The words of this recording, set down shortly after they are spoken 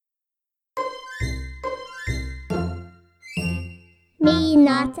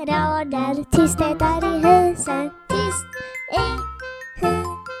Mina rader, tysthet är i husen. Tyst i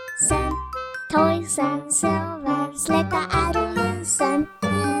husen. Toysen sover, släckta är lysen.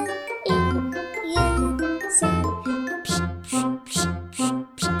 I ljusen.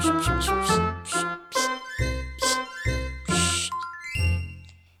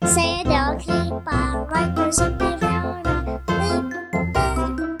 Se då krypa Rikers upp i vrårna.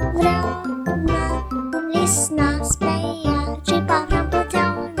 Vrårna. Lyssna, speja, trippa fram på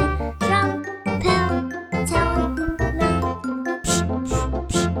tårna. Fram på tårna.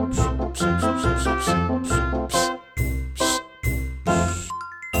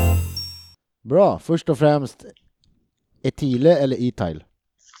 Bra, först och främst Etile eller E-Tile?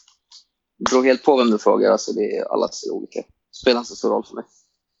 Det beror helt på vem du frågar, alltså det är alla ser olika. Spelar inte så stor roll för mig.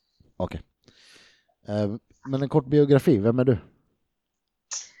 Okej. Men en kort biografi, vem är du?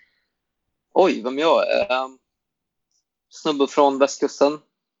 Oj, vem jag är? Snubbe från västkusten,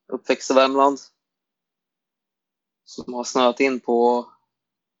 uppväxt i Värmland. Som har snöat in på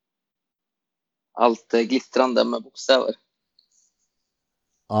allt glittrande med bokstäver.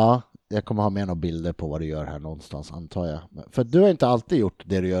 Ja, jag kommer ha med några bilder på vad du gör här någonstans, antar jag. För du har inte alltid gjort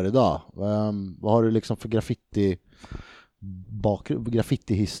det du gör idag. Vad har du liksom för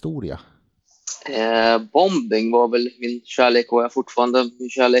graffiti-historia? Bombing var väl min kärlek och är fortfarande min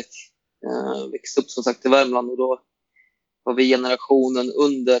kärlek. Växte upp som sagt i Värmland och då var vi generationen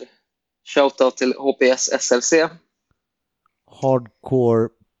under. Shoutout till HPS SLC. Hardcore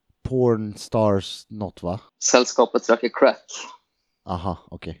porn stars not, va? Sällskapet röker crack. Aha,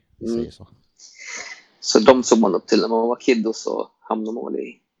 okej. Vi säger så. Så de såg man upp till när man var kid och så hamnade man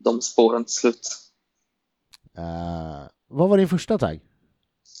i de spåren till slut. Vad var din första tagg?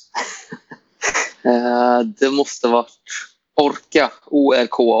 Det måste varit Orka,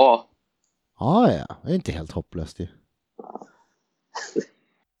 ORKA. Ja, det är inte helt hopplöst ju.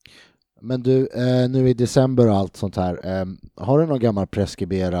 Men du, nu i december och allt sånt här, har du någon gammal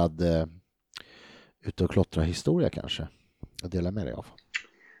preskriberad ute och klottra historia kanske? Att dela med dig av?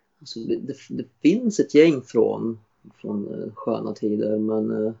 Alltså det finns ett gäng från sköna tider,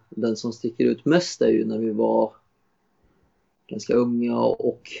 men den som sticker ut mest är ju när vi var ganska unga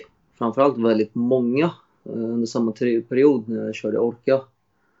och framförallt väldigt många under samma period när jag körde Orka.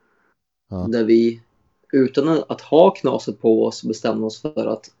 Ja. Där vi utan att ha knaset på oss bestämde oss för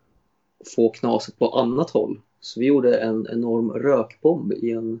att få knaset på annat håll. Så vi gjorde en enorm rökbomb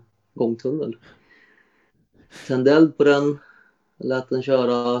i en gångtunnel. Tände eld på den, lät den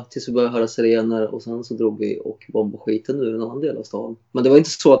köra tills vi började höra sirener och sen så drog vi och bombade skiten ur en annan del av stan. Men det var inte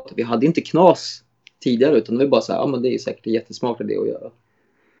så att vi hade inte knas tidigare, utan det var bara så här, ja men det är säkert en jättesmart idé att göra.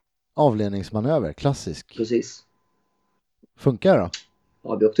 Avledningsmanöver, klassisk. Precis. Funkar då?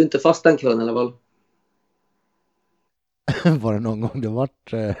 Ja, vi åkte inte fast den kvällen i alla fall. Var det någon gång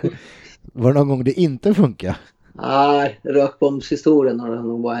var det någon gång det inte funkar? Nej, rökbombshistorien har det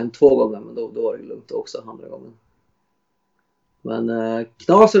nog bara hänt 2 gånger, men då var det lugnt också andra gången. Men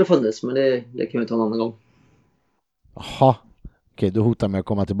knas har det funnits, men det kan vi ta en annan gång. Jaha, okej, du hotar med att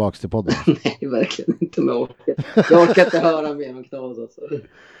komma tillbaka till podden. Nej, verkligen inte med jag orkar inte höra mer om knas alltså.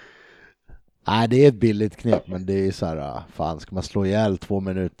 Nej, det är ett billigt knep, men det är så här, fan, ska man slå ihjäl 2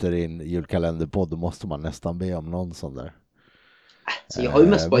 minuter i en julkalenderpodd, då måste man nästan be om någon sån där. Så jag har ju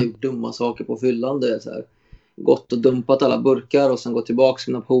mest bara gjort dumma saker på fyllan, det är så här, gått och dumpat alla burkar och sen gått tillbaka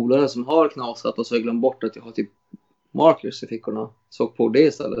till mina polare som har knasat och så har jag glömt bort att jag har typ markers i fickorna. Såg på det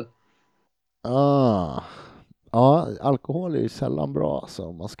istället. Ja, alkohol är ju sällan bra så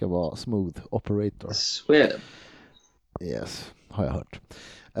om man ska vara smooth operator. Swear. Yes, har jag hört.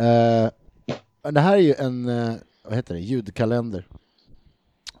 Det här är ju en ljudkalender.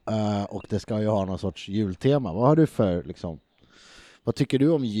 Och det ska ju ha någon sorts jultema. Vad har du för liksom, vad tycker du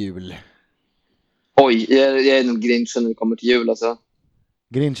om jul? Oj, jag är nog grinchen när det kommer till jul alltså.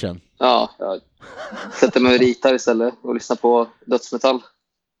 Grinchen? Ja, jag sätter mig och ritar istället och lyssnar på dödsmetall.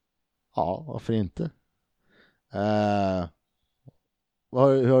 Ja, varför inte?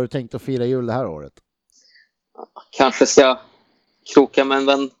 Hur har du tänkt att fira jul det här året? Kanske ska kroka med en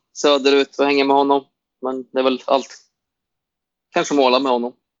vän söderut och hänga med honom. Men det är väl allt. Kanske måla med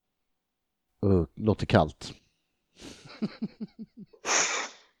honom. Låter kallt.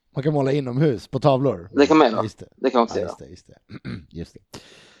 Man kan måla inomhus på tavlor. Det kan man göra. Det kan man också göra. Just det.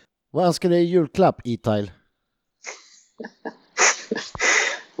 Vad önskar du i julklapp, E-Tile?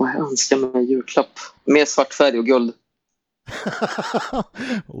 Vad jag önskar mig i julklapp? Mer svart färg och guld.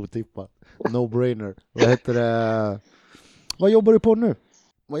 Otippat. No-brainer. Vad heter det? Vad jobbar du på nu?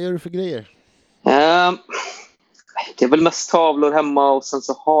 Vad gör du för grejer? Det är väl mest tavlor hemma och sen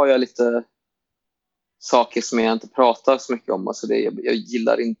så har jag lite saker som jag inte pratar så mycket om. Alltså jag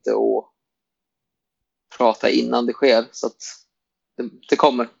gillar inte att prata innan det sker. Så att det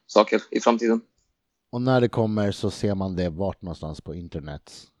kommer saker i framtiden. Och när det kommer så ser man det vart någonstans på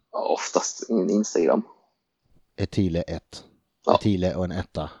internet? Oftast Instagram. Etile 1. Ja. Etile och en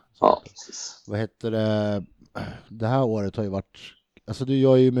etta. Ja, precis. Vad heter det? Det här året har ju varit... Alltså du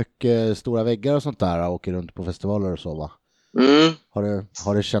gör ju mycket stora väggar och sånt där och åker runt på festivaler och så, va? Mm.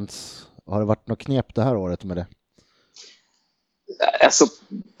 Har det känts... Har det varit något knep det här året med det? Alltså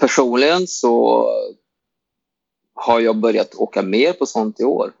personligen så har jag börjat åka mer på sånt i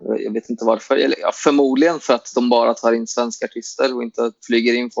år. Jag vet inte varför. Eller, ja, förmodligen för att de bara tar in svenska artister och inte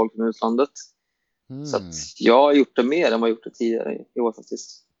flyger in folk från utlandet. Så att jag har gjort det mer än vad jag gjort det tidigare i år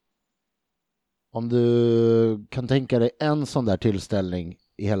faktiskt. Om du kan tänka dig en sån där tillställning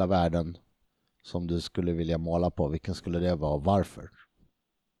i hela världen som du skulle vilja måla på, vilken skulle det vara och varför?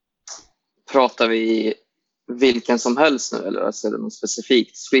 Pratar vi vilken som helst nu eller alltså är det något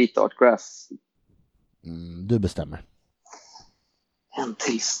specifikt? Street art, graph? Du bestämmer. En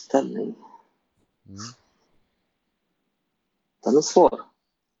tillställning. Den är svår.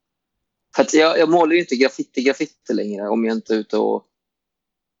 För att jag målar ju inte graffiti längre om jag inte är ute och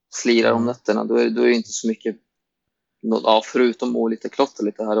slirar om nätterna. Då är det inte så mycket förutom att lite klotter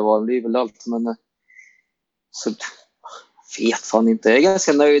lite här och var. Det är väl allt. Men så vet fan inte. Jag är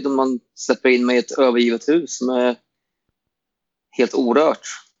ganska nöjd om man släpper in mig i ett övergivet hus som är helt orört.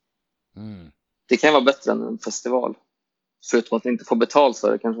 Det kan vara bättre än en festival. Förutom att ni inte får betalt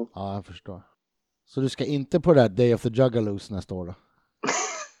för det kanske. Ja, jag förstår. Så du ska inte på det här Day of the Juggalos nästa år då?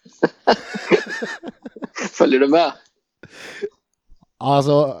 Följer du med?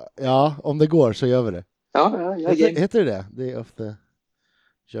 Alltså, ja, om det går så gör vi det. Ja, heter det? Day of the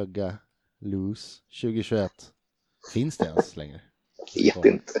Juggalos 2021. Finns det ens längre? Jag vet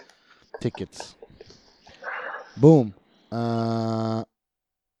inte. Tickets. Boom.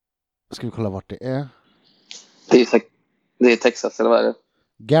 Ska vi kolla vart det är? Det är Texas, eller vad är det?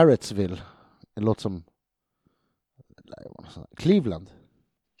 Garrettsville. Det låter som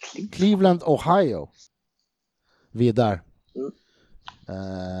Cleveland, Ohio. Vi är där.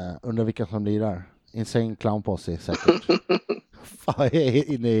 Undrar vilka som blir där. Insane Clown Posse säkert. Fan, jag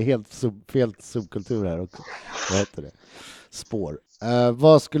är inne i helt subkultur här också. Vad heter det? Spår.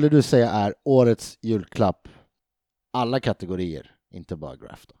 Vad skulle du säga är årets julklapp? Alla kategorier, inte bara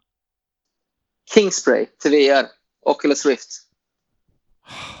graph då. Kingspray till VR. Oculus Rift.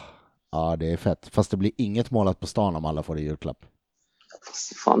 Ja, det är fett. Fast det blir inget målat på stan om alla får det i julklapp.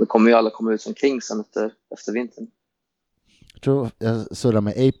 Fan, det kommer ju alla komma ut som Kings efter vintern. Jag tror jag surrar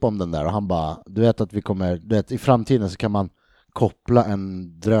med Ape om den där och han bara, du vet att vi kommer, du vet, i framtiden så kan man koppla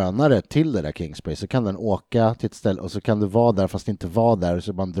en drönare till det där Kingspray, så kan den åka till ett ställe och så kan du vara där fast inte vara där,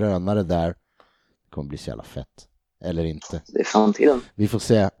 så bara en drönare där. Det kommer bli så jävla fett. Eller inte. Det är framtiden. Vi får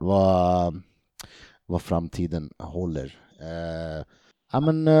se vad framtiden håller.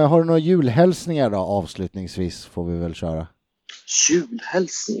 Har du några julhälsningar då avslutningsvis får vi väl köra?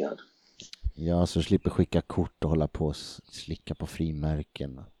 Julhälsningar? Ja, så slipper skicka kort och hålla på och slicka på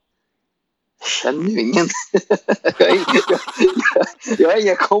frimärken. Jag känner ju ingen. jag har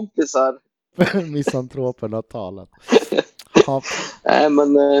inga kompisar. Misantropen har talat. Nej,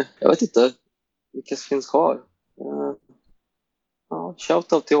 men jag vet inte vilka som finns kvar.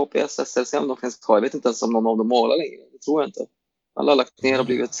 Shoutout till HPS, SLC om de finns kvar. Jag vet inte ens om någon av dem målar längre. Det tror jag inte. Alla har lagt ner och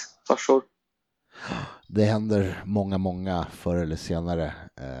blivit farsor. Det händer många förr eller senare.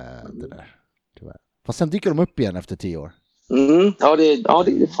 Det där, tyvärr. Fast sen dyker de upp igen efter 10 år. Ja, det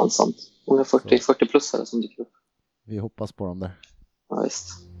är fan sant. Många 40-plussare som dyker upp. Vi hoppas på dem där. Ja, visst.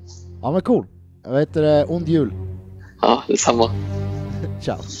 Ja, men cool. Jag vet det, ond jul. Ja, detsamma.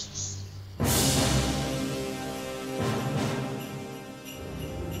 Ciao.